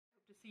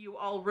See you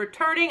all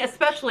returning,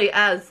 especially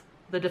as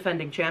the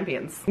defending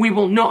champions. We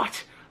will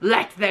not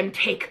let them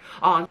take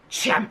our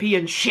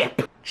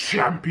championship.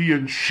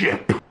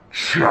 Championship.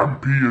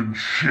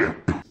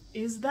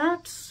 Is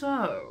that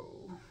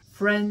so?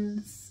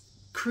 Friends,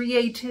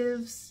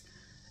 creatives,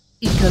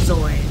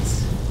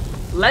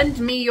 Ikazoids, lend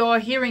me your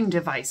hearing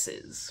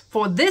devices,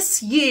 for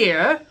this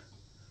year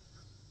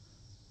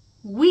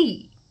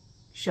we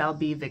shall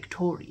be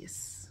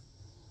victorious.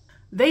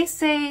 They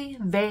say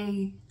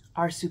they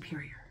are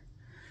superior.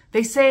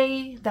 They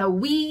say that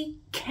we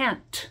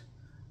can't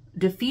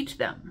defeat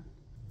them,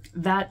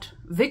 that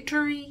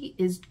victory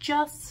is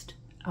just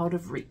out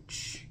of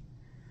reach.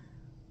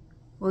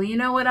 Well, you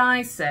know what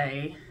I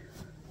say?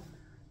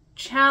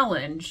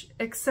 Challenge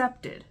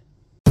accepted.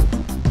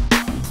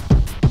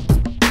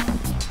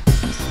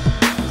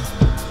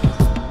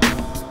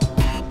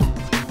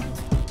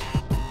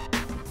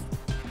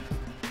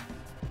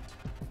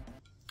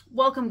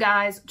 Welcome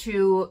guys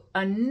to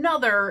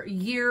another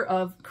year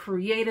of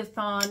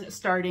Createathon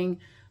starting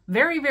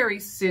very, very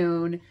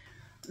soon.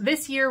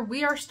 This year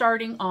we are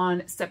starting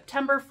on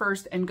September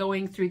 1st and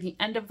going through the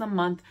end of the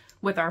month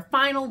with our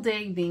final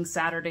day being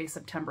Saturday,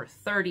 September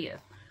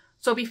 30th.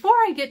 So before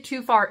I get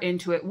too far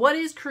into it, what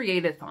is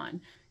Createathon?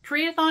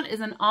 Createathon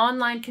is an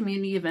online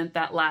community event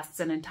that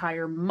lasts an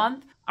entire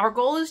month. Our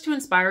goal is to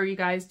inspire you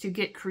guys to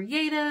get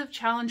creative,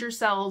 challenge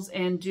yourselves,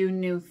 and do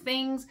new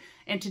things.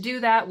 And to do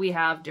that, we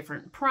have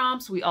different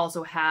prompts. We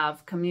also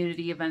have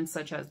community events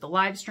such as the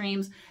live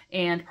streams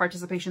and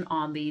participation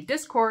on the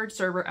Discord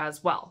server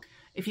as well.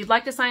 If you'd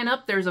like to sign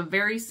up, there's a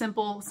very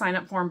simple sign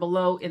up form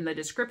below in the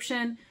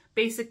description.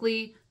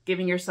 Basically,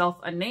 giving yourself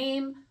a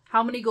name,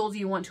 how many goals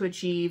you want to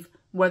achieve,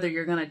 whether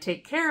you're going to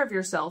take care of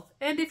yourself,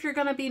 and if you're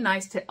going to be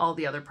nice to all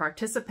the other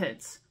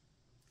participants.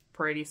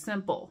 Pretty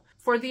simple.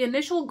 For the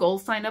initial goal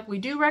sign up, we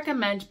do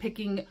recommend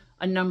picking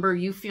a number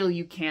you feel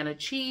you can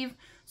achieve.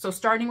 So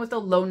starting with a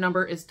low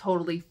number is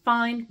totally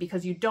fine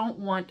because you don't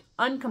want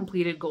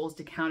uncompleted goals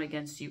to count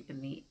against you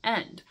in the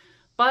end.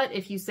 But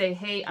if you say,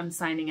 hey, I'm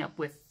signing up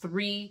with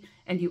 3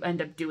 and you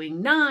end up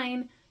doing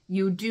 9,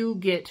 you do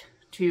get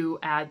to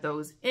add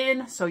those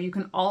in. So you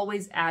can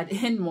always add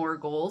in more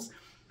goals.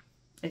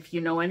 If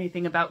you know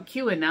anything about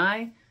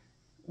Q&I,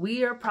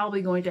 we are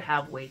probably going to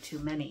have way too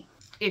many.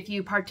 If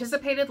you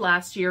participated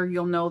last year,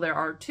 you'll know there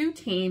are 2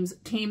 teams,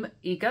 Team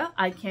Ika,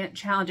 I Can't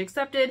Challenge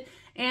Accepted,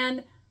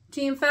 and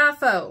Team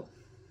FAFO,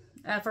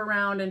 F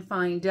around and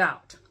find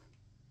out.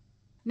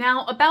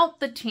 Now about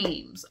the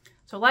teams.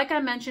 So like I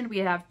mentioned, we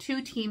have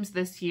 2 teams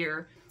this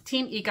year,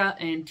 Team Ika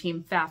and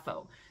Team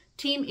FAFO.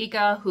 Team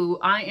Ika, who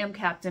I am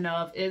captain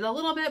of, is a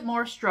little bit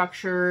more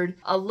structured,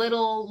 a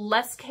little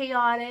less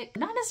chaotic,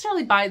 not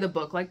necessarily by the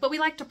book, but we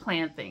like to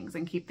plan things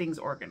and keep things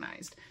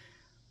organized.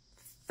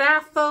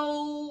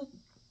 FAFO,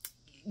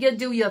 you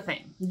do your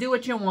thing. Do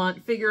what you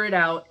want, figure it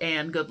out,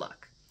 and good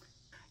luck.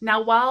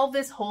 Now, while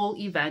this whole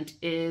event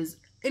is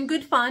in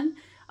good fun,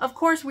 of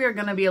course we are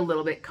going to be a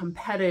little bit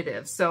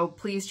competitive, so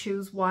please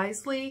choose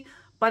wisely.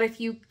 But if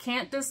you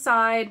can't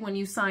decide when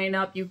you sign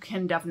up, you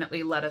can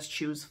definitely let us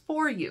choose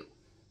for you.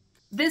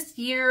 This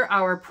year,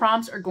 our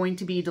prompts are going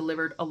to be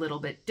delivered a little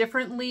bit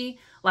differently.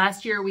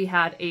 Last year, we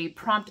had a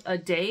prompt a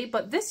day,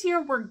 but this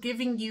year we're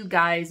giving you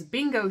guys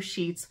bingo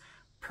sheets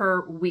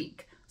per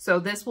week. So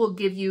this will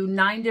give you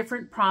 9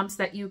 different prompts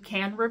that you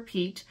can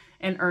repeat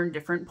and earn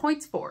different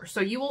points for.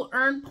 So you will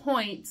earn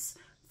points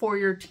for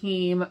your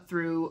team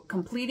through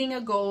completing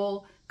a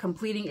goal,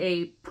 completing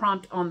a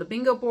prompt on the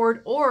bingo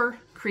board, or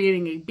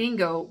creating a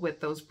bingo with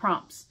those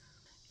prompts.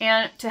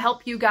 And to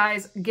help you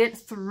guys get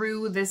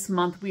through this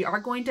month, we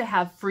are going to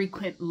have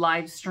frequent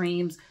live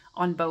streams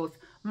on both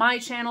my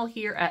channel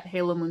here at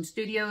Halo Moon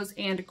Studios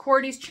and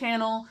Cordy's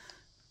channel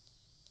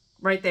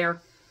right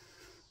there.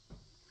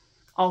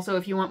 Also,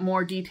 if you want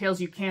more details,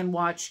 you can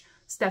watch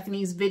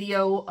Stephanie's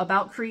video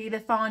about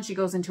Createathon. She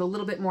goes into a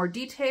little bit more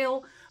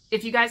detail.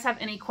 If you guys have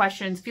any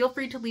questions, feel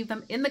free to leave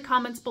them in the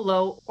comments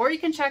below, or you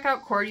can check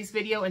out Cordy's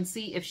video and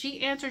see if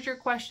she answers your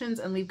questions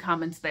and leave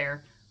comments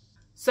there.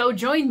 So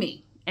join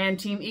me and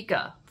Team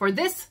Ika, for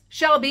this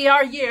shall be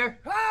our year.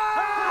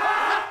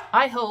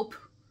 I hope.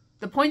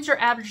 The points are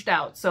averaged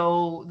out,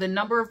 so the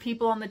number of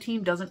people on the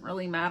team doesn't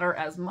really matter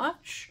as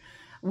much.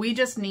 We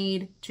just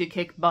need to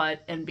kick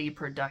butt and be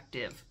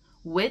productive,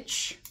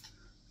 which,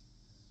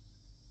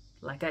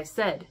 like I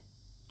said,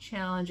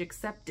 challenge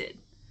accepted.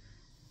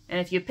 And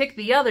if you pick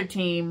the other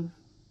team,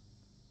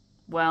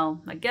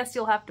 well, I guess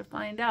you'll have to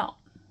find out.